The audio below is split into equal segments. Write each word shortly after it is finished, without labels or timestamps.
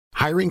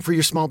Hiring for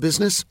your small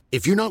business?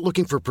 If you're not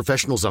looking for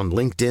professionals on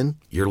LinkedIn,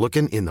 you're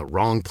looking in the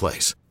wrong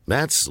place.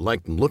 That's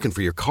like looking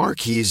for your car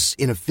keys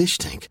in a fish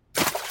tank.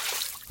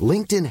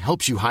 LinkedIn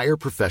helps you hire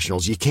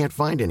professionals you can't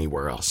find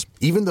anywhere else,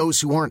 even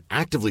those who aren't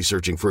actively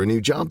searching for a new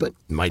job but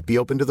might be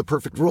open to the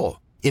perfect role.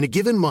 In a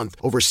given month,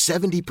 over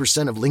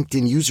 70% of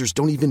LinkedIn users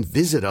don't even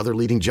visit other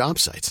leading job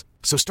sites.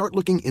 So start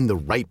looking in the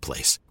right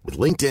place. With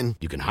LinkedIn,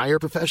 you can hire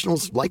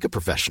professionals like a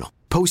professional.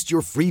 Post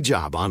your free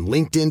job on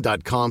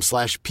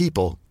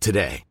linkedin.com/people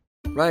today.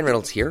 Ryan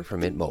Reynolds here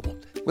from Mint Mobile.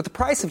 With the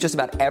price of just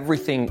about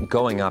everything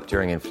going up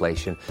during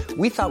inflation,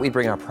 we thought we'd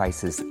bring our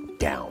prices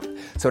down.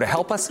 So to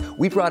help us,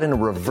 we brought in a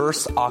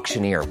reverse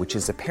auctioneer, which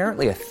is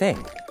apparently a thing.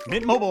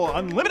 Mint Mobile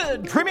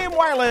Unlimited Premium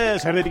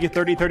Wireless. How to get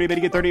 30, 30, bit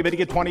to get 30, bit to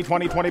get 20,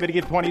 20, 20, bit to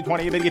get 20,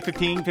 20, bit to get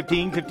 15,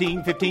 15,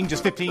 15, 15,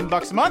 just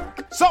 $15 a month?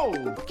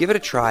 Sold! Give it a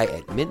try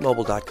at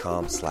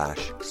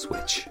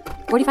mintmobile.com/switch.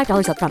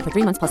 $45 up front for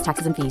 3 months plus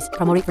taxes and fees.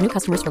 Promo rate for new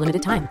customers for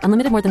limited time.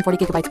 Unlimited more than 40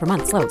 gigabytes per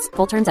month. Slows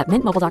full terms at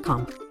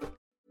mintmobile.com.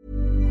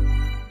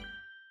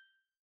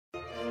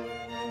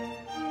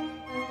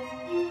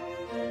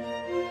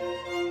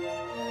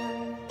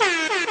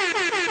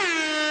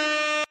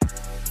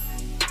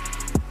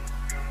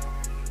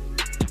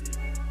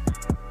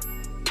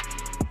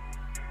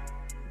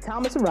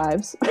 Thomas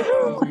arrives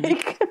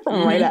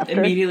right after.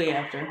 Immediately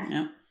after,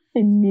 yeah.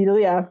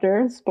 Immediately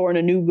after, sporting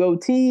a new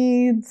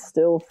goatee,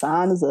 still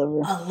fine as ever.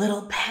 A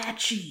little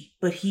patchy,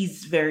 but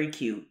he's very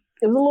cute.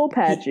 It was a little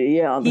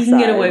patchy, on the He can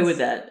sides. get away with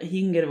that.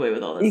 He can get away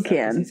with all that. He stuff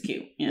can. He's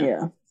cute.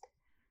 Yeah.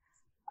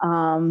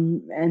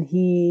 And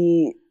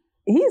he's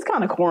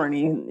kind of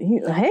corny.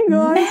 Hey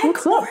guys,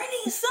 what's corny,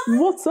 up? son.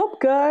 What's up,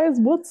 guys?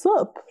 What's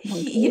up?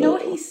 You know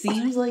what he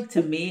seems like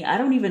to me? I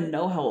don't even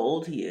know how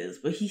old he is,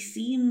 but he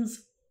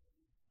seems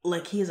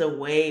like he has a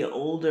way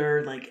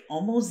older, like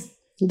almost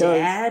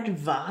dad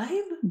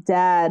vibe.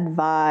 Dad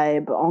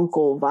vibe,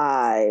 uncle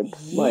vibe.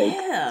 Like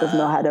doesn't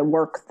know how to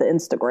work the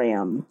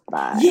Instagram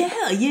vibe.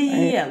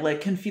 Yeah. Like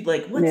confused.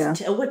 Like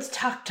what's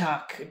talk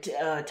tick?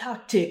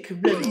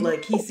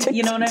 Like he's,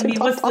 you know what I mean?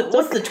 What's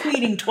the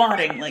tweeting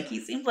twatting? Like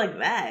he seems like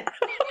that.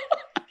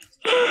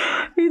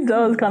 He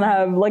does kind of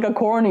have like a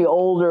corny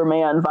older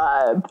man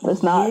vibe.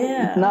 It's not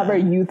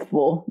very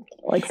youthful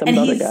like some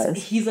other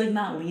guys. He's like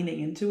not leaning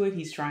into it.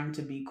 He's trying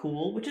to be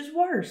cool, which is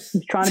worse.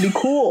 He's trying to be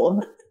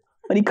cool.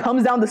 When he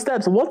comes down the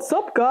steps, what's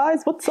up,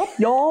 guys? What's up,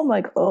 y'all? I'm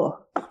like, oh,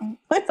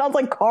 it sounds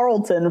like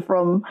Carlton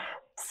from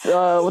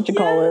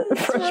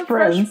Fresh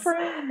Prince.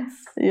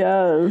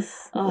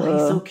 Yes. Oh,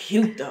 he's so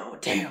cute though.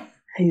 Damn.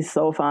 He's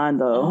so fine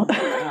though. Oh my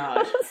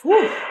God.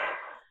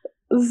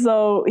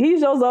 So he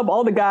shows up,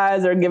 all the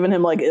guys are giving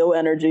him like ill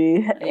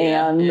energy,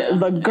 and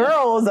the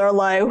girls are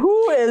like,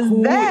 who that?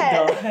 Who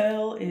the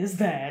hell is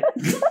that?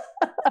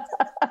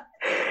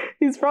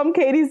 He's from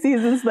Katie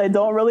Seasons, so they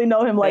don't really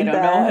know him like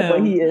that,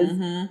 but he is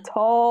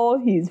tall,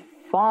 he's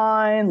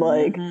fine,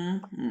 like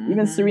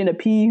even Serena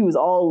P, who's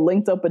all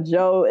linked up with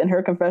Joe in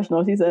her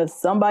confessional, she says,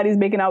 somebody's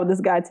making out with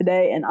this guy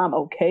today, and I'm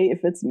okay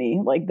if it's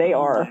me. Like they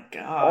are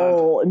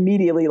all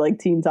immediately like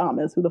Team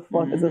Thomas. Who the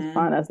fuck is this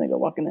fine ass nigga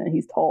walking in?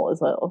 He's tall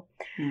as hell.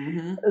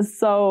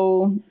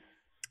 So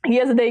he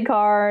has a date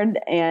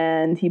card,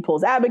 and he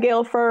pulls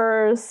Abigail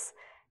first,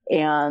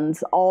 and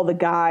all the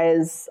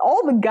guys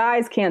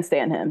can't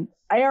stand him.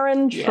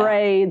 Aaron,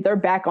 Trey, they're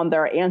back on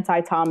their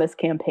anti-Thomas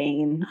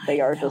campaign.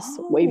 They are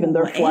just waving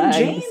their flag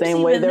the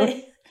same way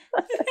they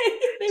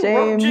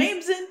rope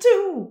James in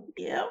too.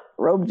 Yeah.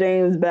 Rope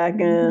James back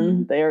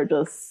in. They are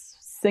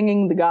just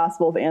singing the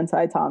gospel of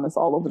anti-Thomas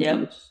all over the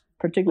beach,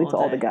 particularly to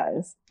all the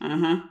guys.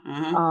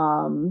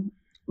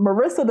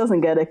 Marissa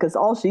doesn't get it because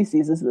all she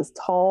sees is this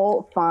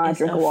tall, fine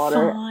drink of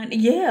water.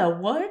 Yeah,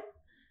 what?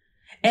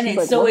 And it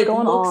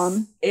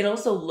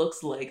also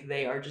looks like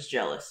they are just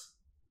jealous.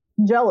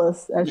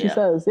 Jealous, as she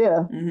says,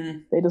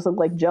 they just look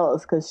like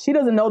jealous because she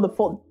doesn't know the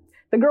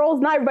girls,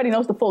 not everybody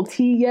knows the full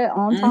tea yet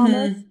on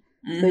Thomas.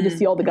 They just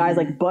see all the guys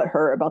like butt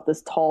her about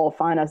this tall,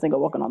 fine ass nigga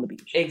walking on the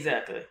beach.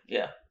 Exactly,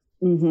 yeah.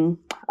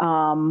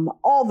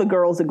 All the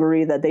girls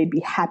agree that they'd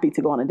be happy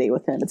to go on a date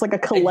with him. It's like a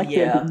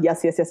collective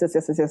yes.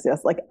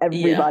 Like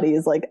everybody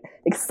is like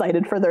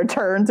excited for their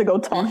turn to go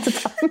talk to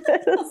Thomas.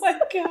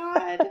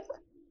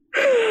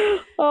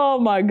 Oh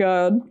my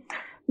god.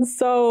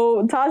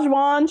 So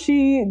Tajwan,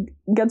 she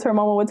gets her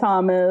moment with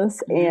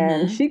Thomas,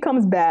 and she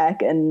comes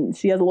back and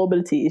she has a little bit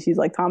of tea. She's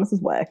like, Thomas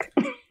is whack.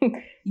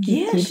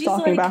 She's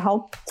talking about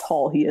how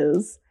tall he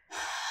is.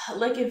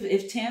 Like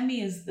if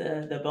Tammy is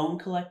the bone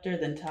collector,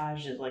 then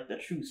Taj is like the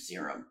true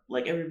serum.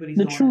 Like everybody's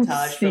going to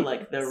Taj for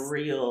like the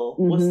real.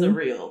 What's the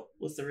real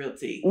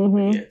tea?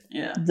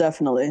 Yeah,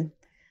 definitely.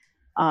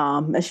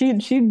 And she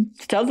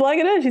tells it like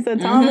it is. She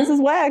said Thomas is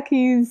whack.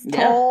 He's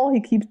tall.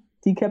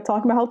 He kept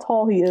talking about how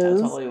tall he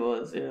is. How tall he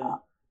was, yeah.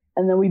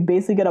 And then we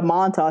basically get a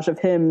montage of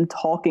him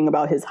talking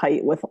about his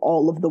height with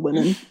all of the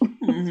women.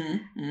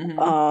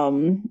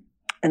 And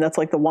that's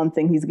like the one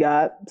thing he's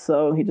got.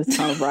 So he just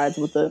kind of rides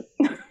with it.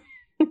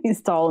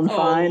 He's tall and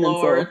fine.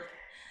 Lord. And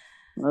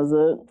so that's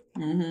it.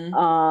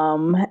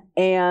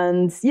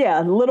 And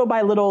yeah, little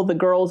by little, the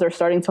girls are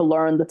starting to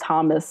learn the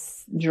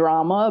Thomas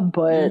drama,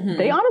 but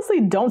they honestly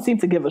don't seem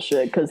to give a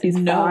shit because he's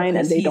fine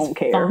and they don't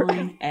care.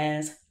 Fine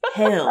as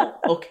hell,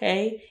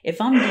 okay?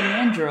 If I'm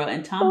Deandra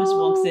and Thomas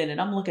walks in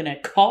and I'm looking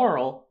at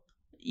Carl,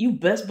 you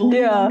best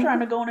believe I'm trying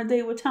to go on a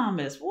date with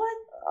Thomas. What?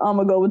 I'm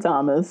gonna go with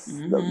Thomas.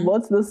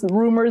 What's this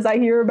rumors I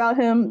hear about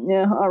him?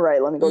 Yeah, all right,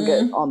 let me go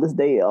get on this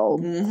date. I'll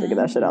figure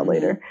that shit out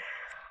later.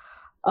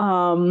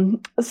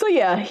 So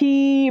yeah,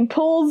 he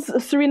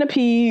pulls Serena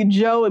P.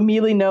 Joe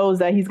immediately knows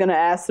that he's gonna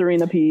ask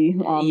Serena P.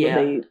 on the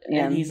date,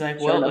 and he's like,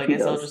 "Well, I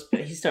guess I'll just."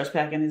 He starts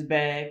packing his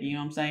bag. You know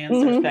what I'm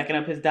saying? Starts packing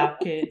up his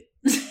doc kit.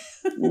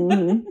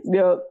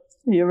 Yep,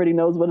 he already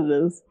knows what it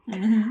is.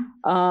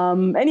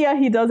 And yeah,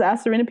 he does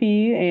ask Serena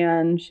P.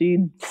 and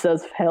she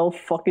says, "Hell,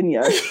 fucking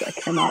yes! I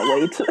cannot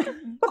wait."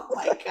 Oh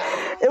my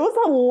god! It was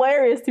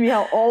hilarious to me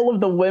how all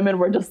of the women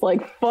were just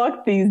like,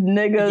 "Fuck these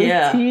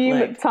niggas,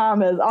 Team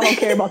Thomas. I don't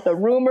care about the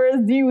rumors.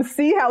 Do you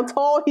see how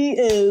tall he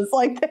is?"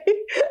 Like they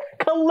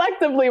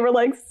collectively were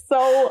like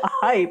so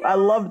hype. I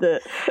loved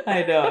it.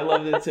 I know, I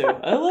loved it too.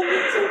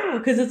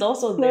 Because it's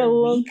also their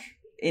week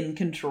in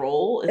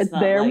control. It's not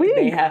their like week.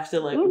 They have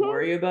to like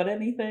worry about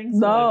anything. So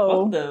no, like,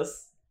 fuck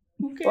this.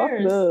 Who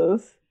cares? Fuck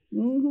this.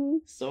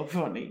 So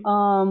funny.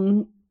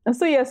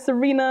 So yeah,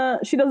 Serena,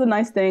 she does a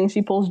nice thing.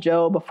 She pulls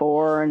Joe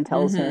before and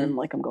tells him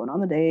like, I'm going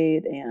on the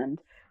date. And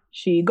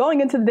she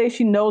going into the date,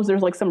 she knows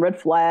there's like some red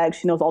flags.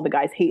 She knows all the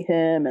guys hate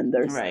him and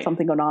there's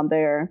something going on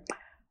there.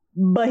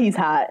 But he's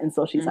hot, and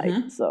so she's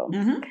hyped. So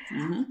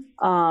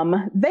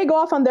they go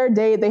off on their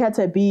date. They head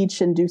to a beach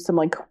and do some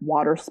like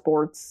water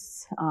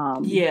sports.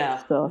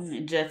 Stuff.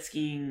 Jet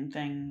skiing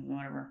thing,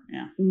 whatever.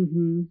 Yeah.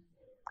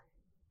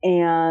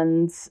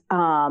 And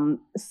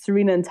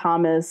Serena and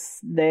Thomas,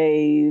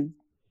 they,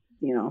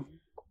 you know,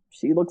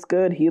 she looks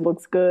good, he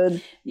looks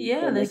good.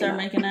 Yeah, they start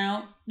making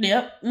out.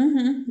 Yep.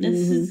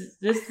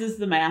 This is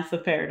the math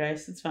of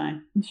paradise. It's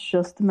fine. It's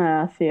just the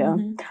math, yeah.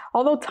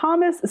 Although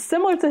Thomas,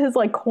 similar to his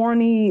like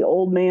corny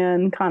old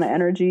man kind of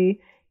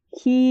energy,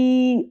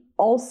 he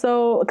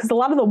also, because a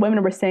lot of the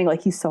women were saying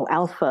like he's so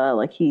alpha,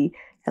 like he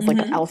has like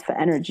an alpha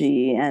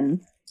energy, and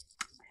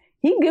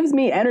he gives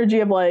me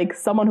energy of like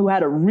someone who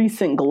had a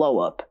recent glow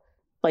up.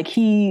 Like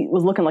he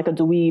was looking like a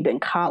dweeb in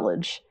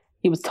college.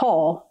 He was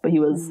tall, but he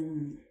was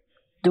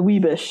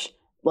dweebish.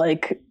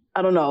 Like,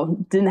 I don't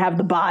know, didn't have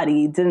the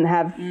body, didn't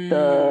have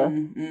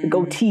the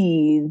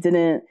goatee,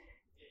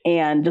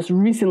 and just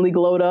recently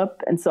glowed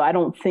up. And so I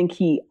don't think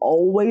he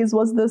always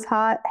was this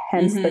hot,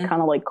 hence the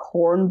kind of like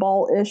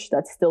cornball-ish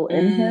that's still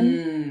in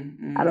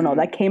him. I don't know,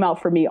 that came out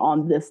for me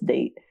on this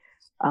date.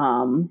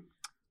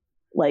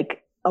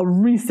 Like a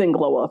recent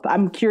glow up.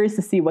 I'm curious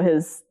to see what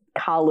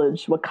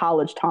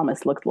college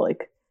Thomas looked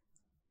like.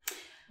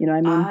 You know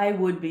what I mean? I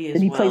would be as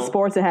well. Did he play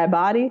sports and had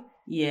body?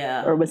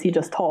 Yeah. Or was he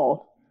just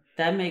tall?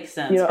 That makes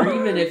sense. You know? Or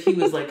even if he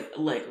was like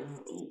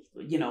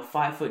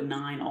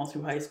 5'9" all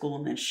through high school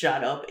and then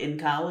shot up in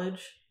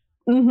college.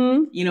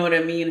 You know what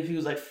I mean? If he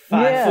was like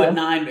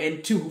 5'9"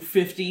 and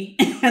 250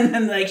 and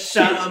then like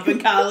shot up in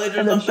college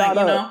or something, you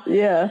know?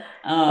 Yeah.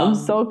 I'm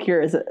so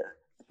curious.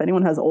 If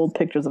anyone has old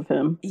pictures of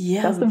him,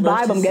 that's the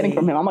vibe I'm getting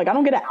from him. I'm like, I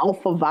don't get an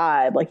alpha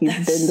vibe. Like he's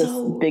been this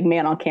big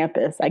man on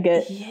campus. I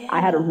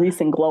had a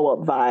recent glow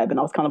up vibe, and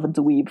I was kind of a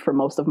dweeb for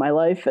most of my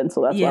life, and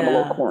so that's why I'm a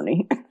little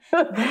corny.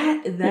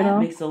 that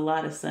makes a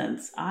lot of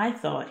sense. I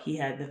thought he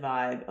had the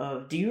vibe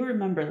of. Do you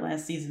remember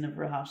last season of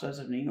Real Housewives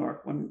of New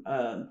York when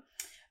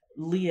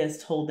Leah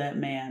told that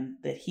man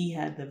that he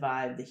had the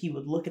vibe that he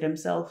would look at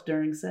himself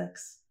during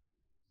sex?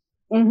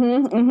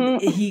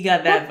 He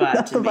got that vibe.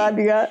 That's to the me. vibe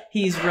you got.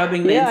 He's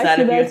rubbing the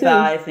inside of your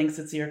thigh, thinks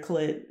it's your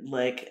clit.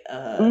 Like,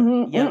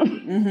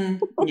 yeah.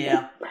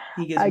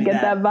 He gives I me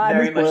get that vibe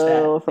very as much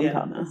well that. from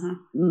Thomas.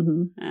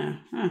 Don't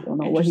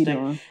know what he's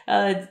doing.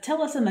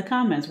 Tell us in the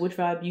comments which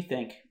vibe you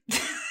think.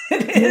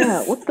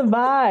 Yeah, what's the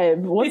vibe?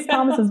 What's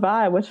Thomas's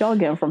vibe? What y'all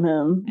getting from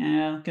him?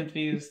 Yeah,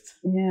 confused.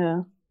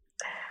 Yeah.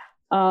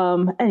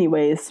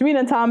 Anyways,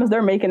 Serena and Thomas,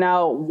 they're making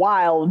out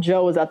while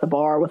Joe is at the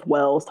bar with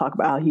Wells, talk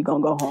about how he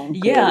gonna go home.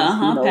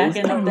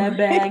 Packing up that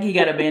bag. He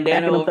got a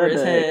bandana over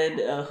his head,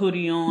 a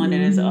hoodie on,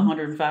 and it's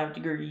 105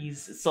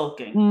 degrees,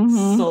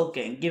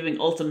 sulking,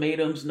 giving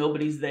ultimatums.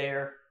 Nobody's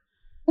there.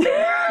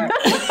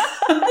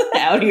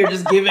 Out here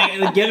just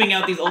giving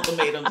out these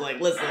ultimatums.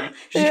 Like, listen,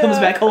 she comes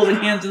back holding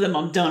hands with him.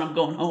 I'm done. I'm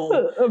going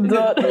home. I'm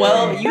done.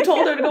 Well, you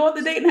told her to go on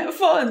the date and have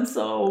fun,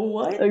 so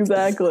what?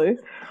 Exactly.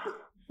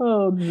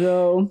 Oh,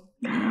 Joe.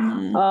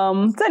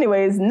 So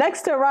anyways,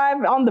 next to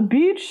arrive on the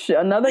beach,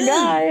 another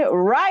guy,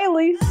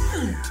 Riley.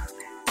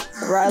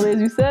 Riley, as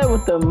you said,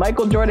 with the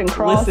Michael Jordan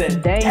cross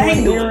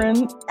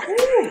dangling.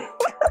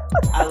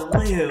 I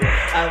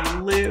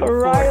live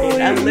for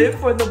it. I live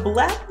for the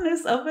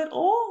blackness of it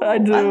all. I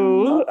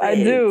do.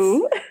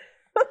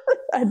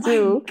 That's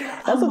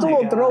such a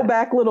little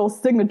throwback little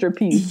signature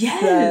piece.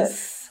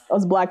 Yes. That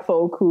us black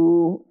folk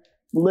who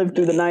lived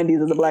through the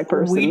 90s as a black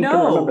person. We know.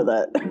 Can remember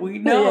that. We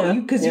know.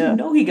 Because you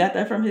know he got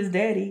that from his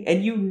daddy.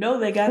 And you know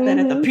they got that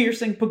at the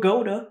Piercing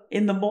Pagoda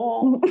in the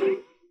mall.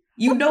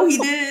 You know he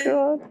did.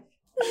 God.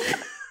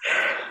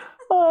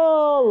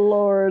 Oh,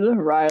 Lord.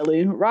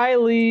 Riley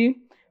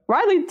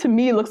to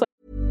me looks like...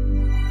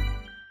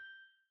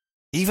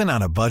 Even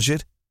on a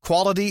budget,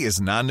 quality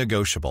is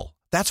non-negotiable.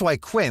 That's why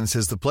Quince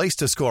is the place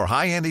to score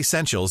high-end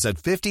essentials at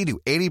 50 to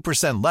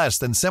 80% less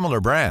than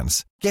similar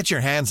brands. Get your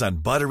hands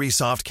on buttery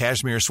soft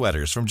cashmere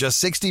sweaters from just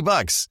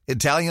 $60,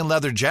 Italian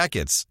leather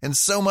jackets, and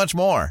so much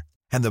more.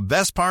 And the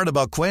best part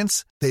about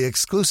Quince, they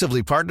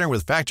exclusively partner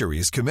with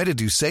factories committed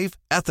to safe,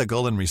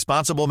 ethical, and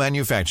responsible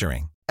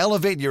manufacturing.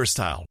 Elevate your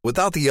style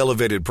without the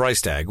elevated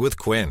price tag with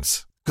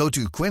Quince. Go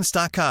to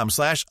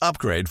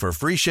quince.com/upgrade for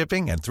free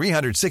shipping and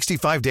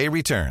 365-day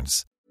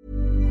returns.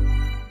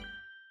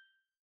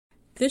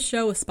 This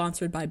show is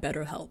sponsored by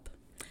BetterHelp.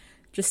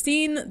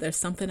 Justine, there's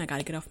something I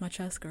gotta get off my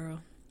chest,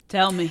 girl.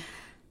 Tell me.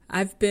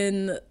 I've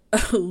been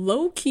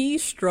low-key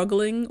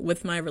struggling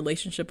with my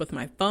relationship with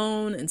my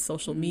phone and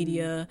social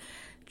media.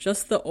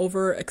 Just the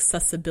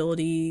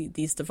over-accessibility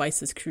these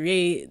devices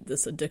create,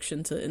 this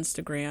addiction to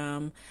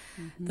Instagram,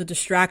 the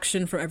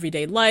distraction from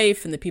everyday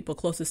life and the people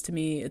closest to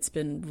me, it's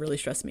been really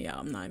stressing me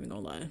out. I'm not even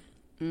gonna lie.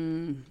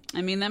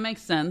 I mean, that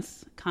makes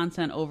sense.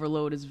 Content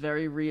overload is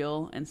very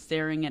real, and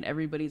staring at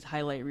everybody's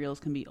highlight reels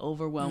can be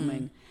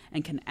overwhelming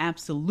and can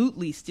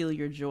absolutely steal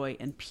your joy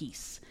and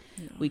peace.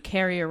 Yeah. We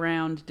carry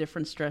around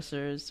different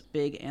stressors,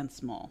 big and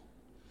small.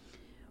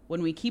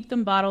 When we keep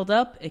them bottled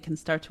up, it can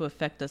start to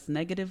affect us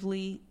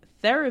negatively.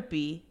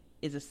 Therapy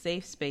is a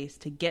safe space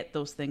to get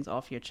those things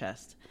off your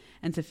chest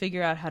and to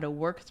figure out how to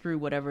work through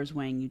whatever's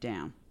weighing you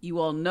down. You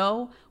all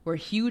know we're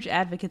huge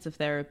advocates of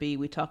therapy.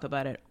 We talk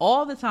about it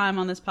all the time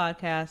on this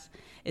podcast.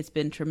 It's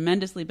been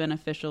tremendously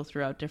beneficial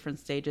throughout different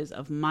stages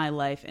of my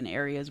life and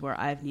areas where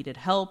I've needed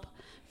help,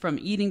 from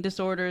eating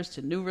disorders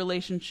to new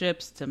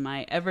relationships to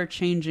my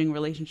ever-changing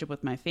relationship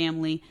with my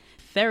family.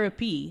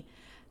 Therapy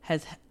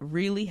has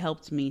really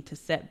helped me to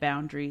set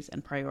boundaries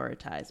and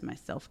prioritize my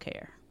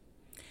self-care.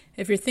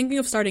 If you're thinking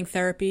of starting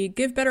therapy,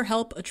 give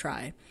BetterHelp a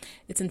try.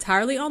 It's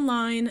entirely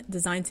online,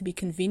 designed to be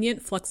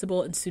convenient,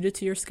 flexible, and suited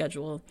to your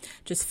schedule.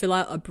 Just fill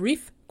out a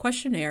brief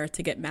questionnaire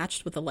to get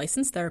matched with a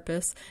licensed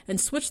therapist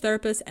and switch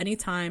therapists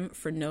anytime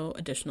for no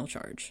additional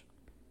charge.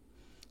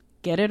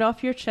 Get it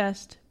off your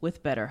chest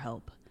with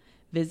BetterHelp.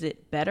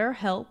 Visit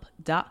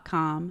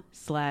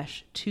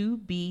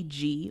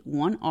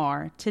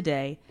betterhelp.com/2BG1R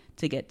today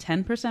to get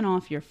 10%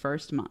 off your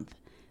first month.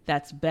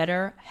 That's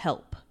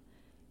BetterHelp.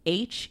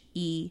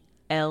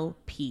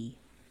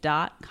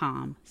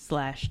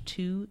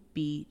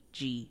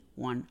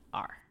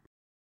 HELP.com/2BG1R.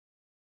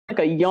 Like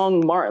a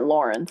young Martin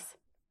Lawrence.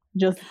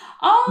 Just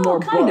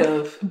more kind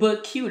of,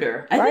 but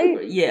cuter. I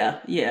think, yeah.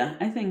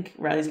 I think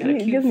Riley's got a cute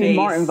face. He gives me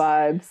Martin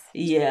vibes.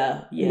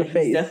 Yeah.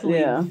 He's definitely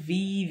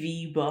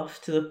VV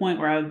buff to the point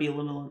where I would be a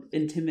little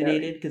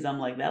intimidated because I'm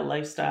like, that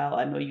lifestyle.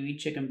 I know you eat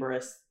chicken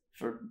breast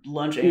for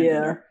lunch and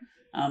dinner.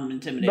 I'm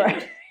intimidated.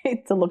 Right.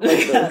 To look like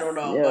this. I don't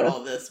know about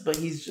all this, but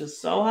he's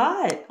just so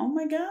hot. Oh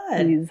my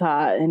God. He's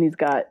hot and he's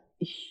got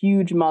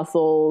huge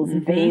muscles.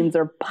 Veins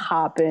are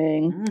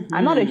popping.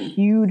 I'm not a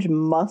huge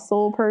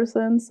muscle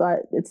person,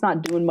 so it's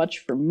not doing much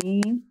for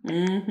me.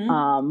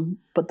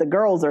 But the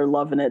girls are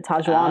loving it.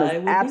 Tajuan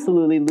is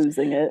absolutely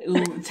losing it.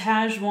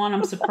 Tajuan,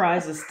 I'm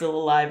surprised, is still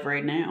alive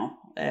right now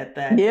at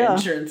that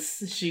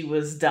entrance. She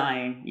was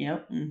dying.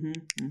 Yep.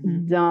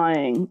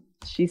 Dying.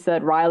 She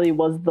said Riley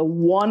was the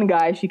one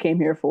guy she came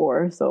here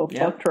for. So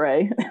fuck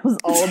Trey. It was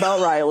all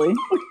about Riley.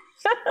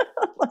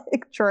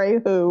 Like, Trey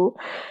who?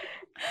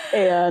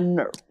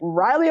 And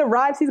Riley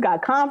arrives. He's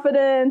got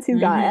confidence. He's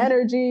got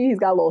energy. He's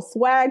got a little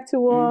swag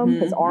to him.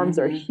 His arms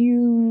are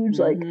huge.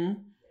 Like,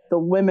 the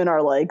women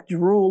are like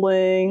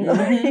drooling.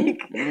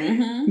 Like,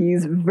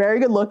 he's very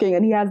good looking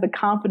and he has the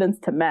confidence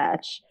to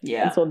match.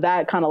 Yeah. And so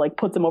that kind of like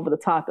puts him over the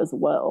top as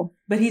well.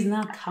 But he's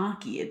not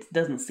cocky. It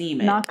doesn't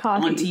seem it. Not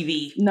cocky. On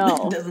TV.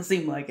 No. It doesn't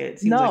seem like it. It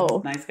seems like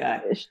a nice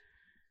guy.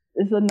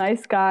 It's a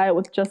nice guy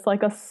with just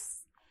like a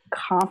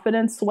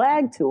confident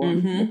swag to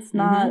him. It's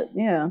not,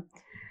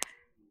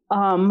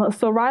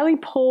 So Riley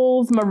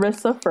pulls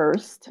Marissa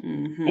first,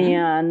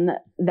 and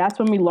that's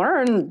when we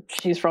learn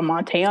she's from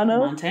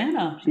Montana.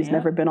 She's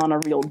never been on a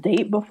real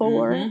date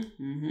before.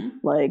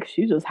 Like,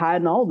 she's just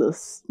hiding all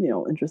this,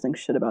 interesting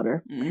shit about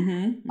her.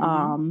 And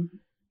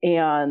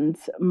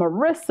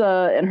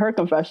Marissa, in her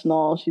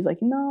confessional, she's like,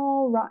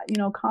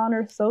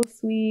 Connor's so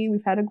sweet.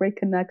 We've had a great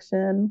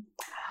connection.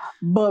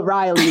 But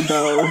Riley,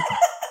 though...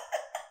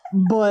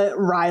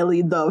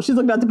 She's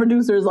looking at the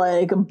producers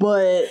like,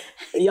 but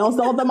y'all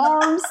still have them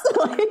arms?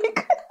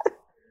 Like,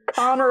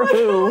 Connor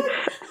who? Oh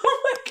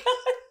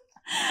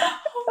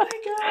my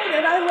god.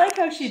 And I like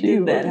how she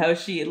did that, how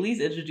she at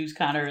least introduced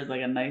Connor as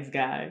like a nice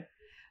guy.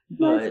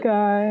 But nice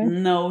guy.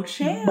 No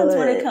chance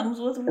when it comes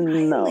with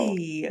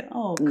Riley.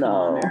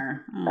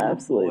 Connor.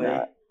 Absolutely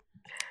not.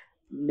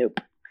 Nope.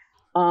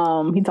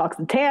 He talks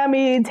to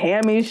Tammy.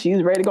 Tammy,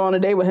 she's ready to go on a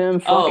date with him.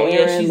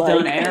 Aaron, she's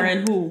done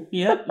Aaron. Who?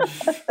 Yep.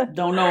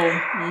 Don't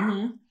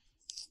know.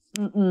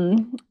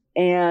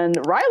 And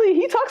Riley,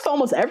 he talks to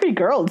almost every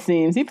girl, it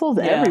seems. He pulls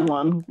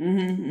everyone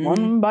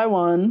one by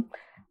one.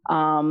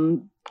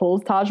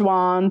 pulls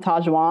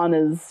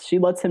Tahzjuan. She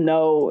lets him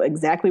know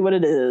exactly what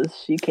it is.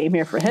 She came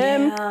here for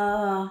him.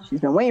 Yeah. She's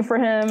been waiting for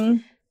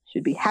him.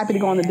 She'd be happy to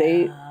go on the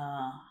date.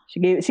 She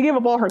gave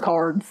up all her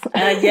cards.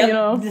 Yep, you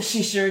know?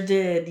 She sure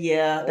did.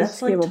 Yeah,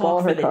 that's like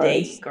talk for the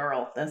date,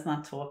 girl. That's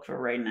not talk for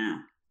right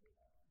now.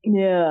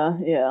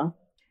 Yeah.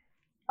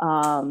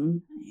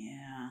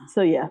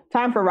 So yeah,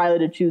 time for Riley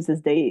to choose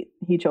his date.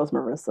 He chose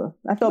Marissa.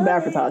 I felt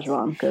bad for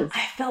Tahzjuan because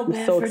I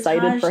was so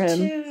excited for him.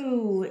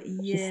 Too.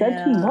 Yeah. She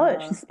said too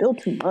much. She spilled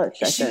too much.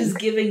 She was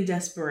giving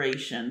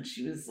desperation.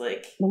 She was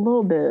like a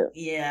little bit.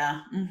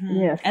 Yeah.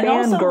 Mm-hmm. Yeah.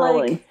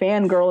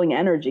 Fangirling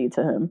energy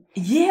to him.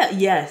 Yeah.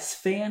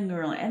 Yes.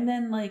 Fangirling, and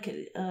then like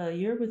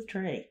you're with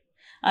Trey.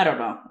 I don't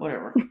know.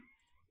 Whatever.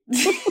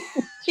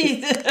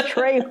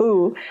 Trey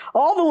who?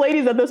 All the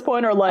ladies at this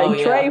point are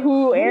like Trey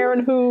who,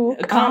 Aaron who,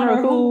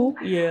 Connor who,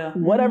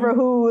 whatever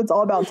who. It's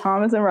all about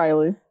Thomas and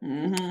Riley.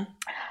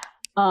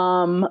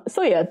 Mm-hmm.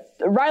 So yeah,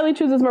 Riley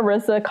chooses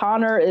Marissa.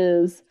 Connor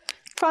is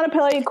trying to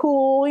play it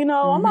cool. You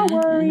know, I'm not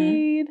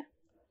worried.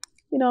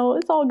 You know,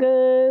 it's all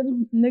good,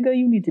 nigga.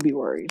 You need to be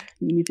worried.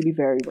 You need to be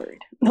very worried.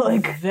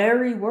 Like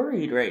very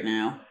worried right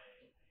now.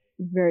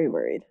 Very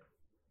worried.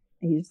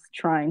 He's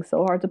trying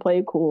so hard to play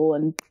it cool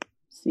and.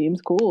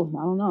 Seems cool.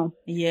 I don't know.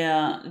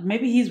 Yeah,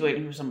 maybe he's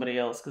waiting for somebody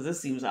else because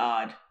this seems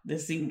odd.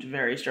 This seemed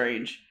very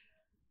strange.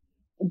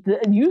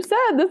 You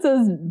said this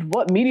is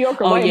what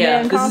mediocre white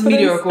man confidence? This is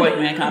mediocre white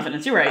man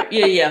confidence. You're right.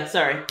 Yeah.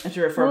 Sorry. I have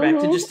to refer back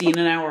to Justine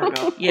an hour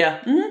ago. Yeah.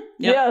 Mm-hmm.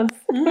 Yep. Yes.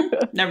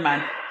 Mm-hmm. Never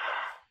mind.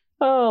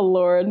 Oh,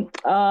 Lord.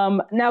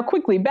 Now,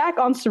 quickly, back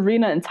on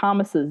Serena and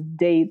Thomas's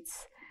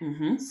dates.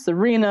 Mm-hmm.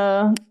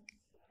 Serena,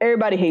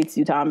 everybody hates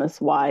you,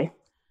 Thomas. Why?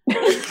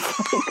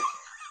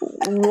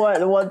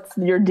 What's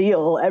your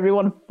deal?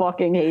 Everyone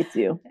fucking hates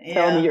you. Yeah.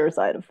 Tell me your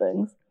side of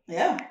things.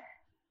 Yeah.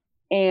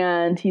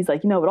 And he's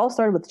like, it all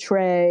started with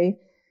Trey.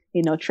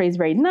 Trey's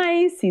very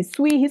nice. He's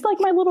sweet. He's like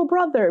my little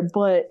brother,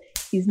 but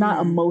he's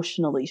not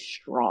emotionally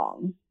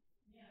strong.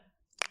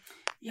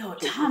 Yo,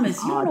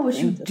 Thomas, you don't know what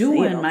you're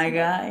doing, my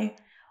guy.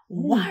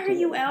 Why are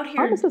you out here?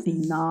 Thomas is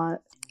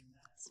not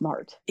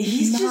smart.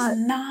 He's just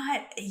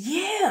not,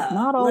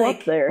 not all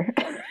up there.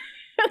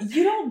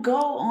 You don't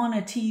go on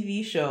a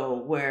TV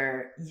show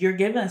where you're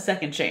given a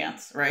second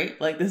chance,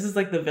 right? Like this is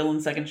like the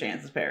villain's second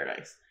chance is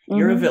paradise.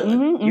 You're a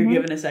villain. You're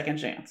given a second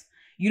chance.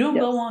 You don't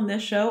go on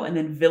this show and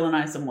then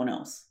villainize someone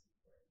else.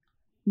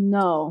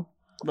 No.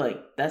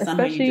 Like that's not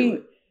how you do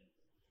it.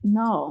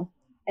 No.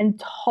 And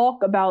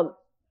talk about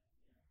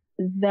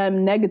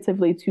them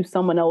negatively to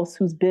someone else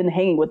who's been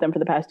hanging with them for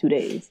the past 2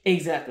 days.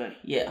 Exactly.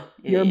 Yeah.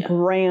 You're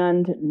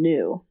brand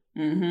new.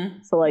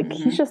 Mm-hmm. So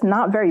he's just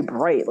not very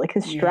bright. Like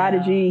his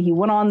strategy, he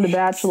went on The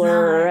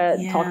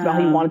Bachelorette, talked about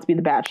how he wanted to be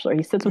the Bachelor.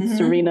 He sits with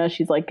Serena,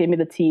 she's like, give me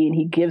the tea, and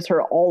he gives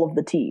her all of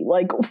the tea.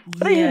 Like,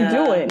 what are you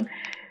doing?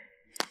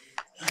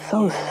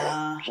 So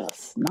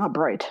just not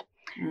bright.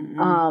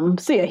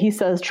 So yeah, he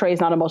says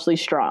Trey's not emotionally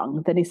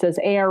strong. Then he says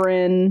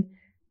Aaron,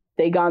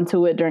 they got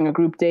into it during a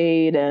group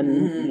date,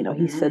 and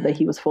he said that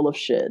he was full of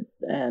shit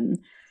and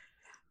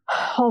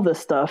all this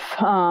stuff.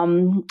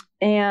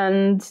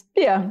 And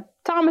yeah,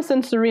 Thomas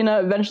and Serena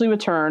eventually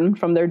return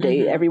from their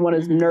date. Everyone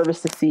is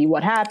nervous to see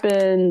what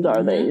happened.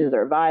 Is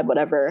there a vibe,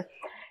 whatever.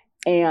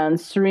 And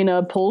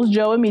Serena pulls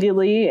Joe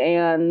immediately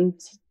and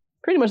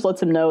pretty much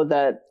lets him know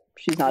that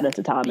she's not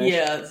into Thomas.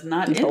 Yeah, it's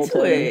not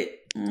into it.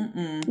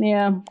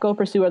 Yeah, go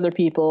pursue other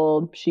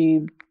people.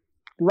 She,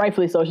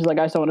 rightfully so, she's like,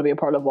 I just don't want to be a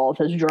part of all of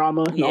his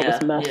drama and all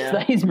this mess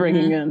that he's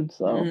bringing in.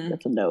 So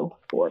that's a no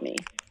for me.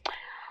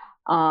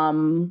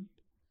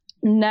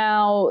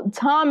 Now,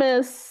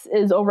 Thomas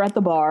is over at the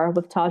bar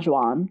with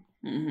Tahzjuan,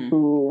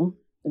 who,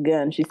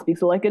 again, she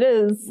speaks it like it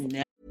is.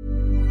 Yeah.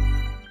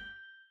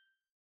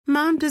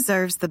 Mom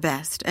deserves the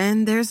best,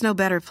 and there's no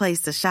better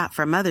place to shop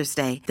for Mother's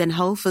Day than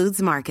Whole Foods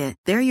Market.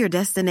 They're your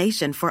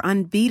destination for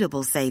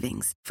unbeatable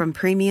savings, from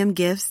premium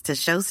gifts to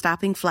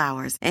show-stopping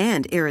flowers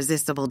and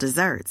irresistible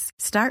desserts.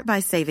 Start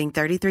by saving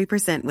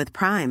 33% with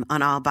Prime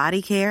on all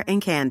body care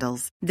and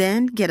candles.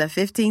 Then get a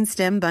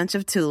 15-stem bunch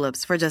of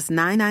tulips for just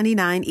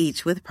 $9.99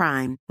 each with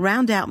Prime.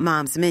 Round out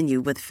Mom's menu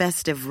with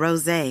festive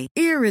rosé,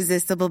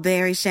 irresistible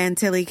berry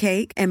chantilly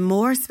cake, and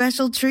more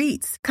special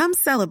treats. Come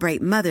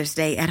celebrate Mother's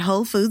Day at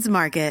Whole Foods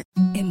Market.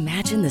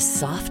 Imagine the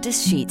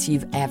softest sheets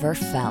you've ever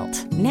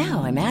felt.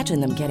 Now imagine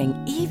them getting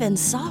even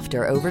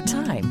softer over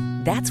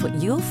time. That's what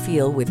you'll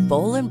feel with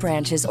Boll &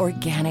 Branch's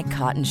organic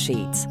cotton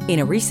sheets. In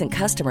a recent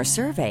customer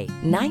survey,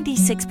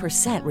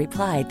 96%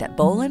 replied that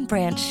Boll &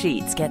 Branch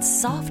sheets get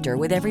softer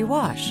with every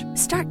wash.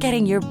 Start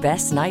getting your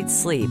best night's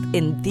sleep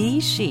in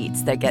these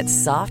sheets that get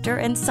softer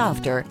and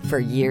softer for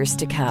years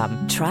to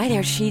come. Try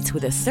their sheets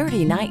with a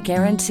 30-night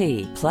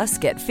guarantee. Plus,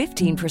 get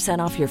 15%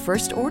 off your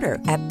first order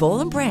at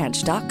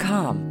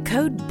bollandbranch.com.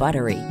 Code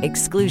BUTTERY.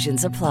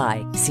 Exclusions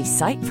apply. See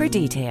site for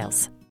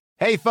details.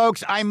 Hey,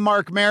 folks, I'm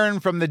Mark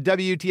Maron from the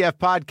WTF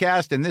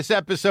Podcast, and this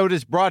episode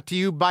is brought to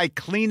you by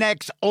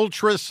Kleenex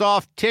Ultra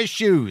Soft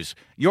Tissues,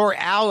 your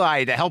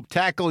ally to help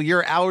tackle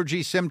your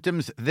allergy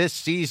symptoms this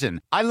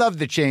season. I love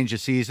the change of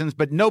seasons,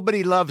 but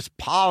nobody loves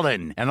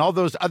pollen and all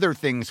those other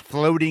things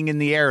floating in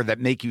the air that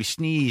make you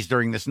sneeze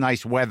during this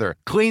nice weather.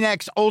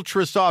 Kleenex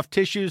Ultra Soft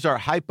Tissues are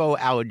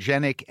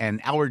hypoallergenic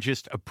and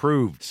allergist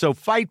approved. So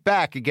fight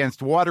back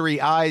against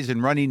watery eyes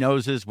and runny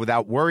noses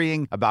without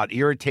worrying about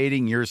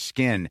irritating your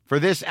skin. For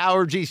this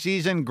allergy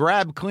season,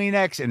 grab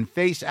Kleenex and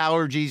face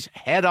allergies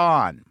head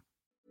on.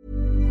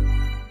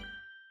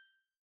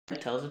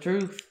 It tells the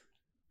truth.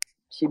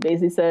 She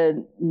basically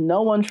said,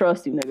 no one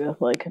trusts you, nigga.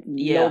 Like,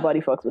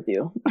 nobody fucks with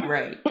you.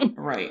 Right.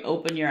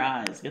 Open your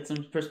eyes. Get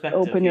some perspective.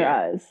 Open your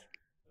eyes.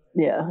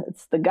 Yeah,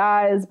 it's the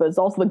guys, but it's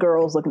also the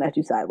girls looking at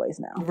you sideways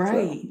now. Right.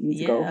 So you need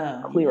to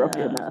go clear up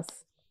your mess.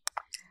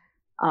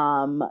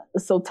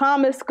 So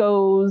Thomas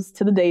goes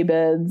to the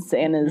daybeds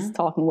and is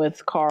talking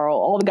with Carl,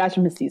 all the guys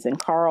from his season,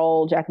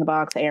 Carl, Jack in the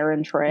Box,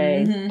 Aaron,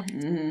 Trey,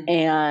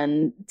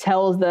 and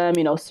tells them,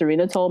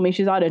 Serena told me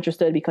she's not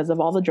interested because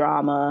of all the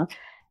drama.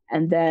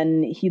 And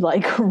then he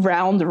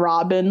round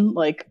robin,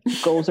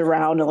 goes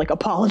around and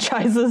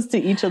apologizes to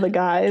each of the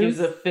guys. Gives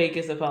the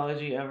fakest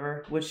apology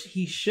ever, which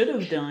he should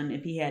have done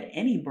if he had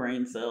any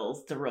brain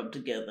cells to rub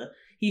together.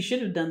 He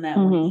should have done that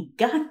when he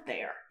got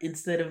there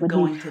instead of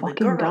going to the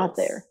girls. Got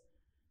there.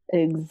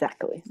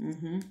 Exactly.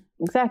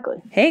 Exactly.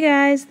 Hey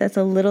guys, that's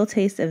a little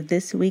taste of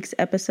this week's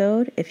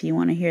episode. If you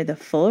want to hear the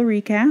full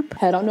recap,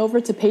 head on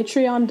over to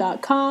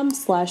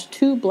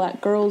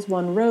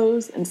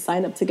patreon.com/2blackgirls1rose and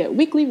sign up to get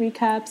weekly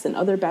recaps and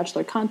other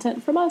Bachelor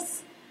content from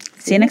us.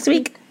 See you next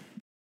week.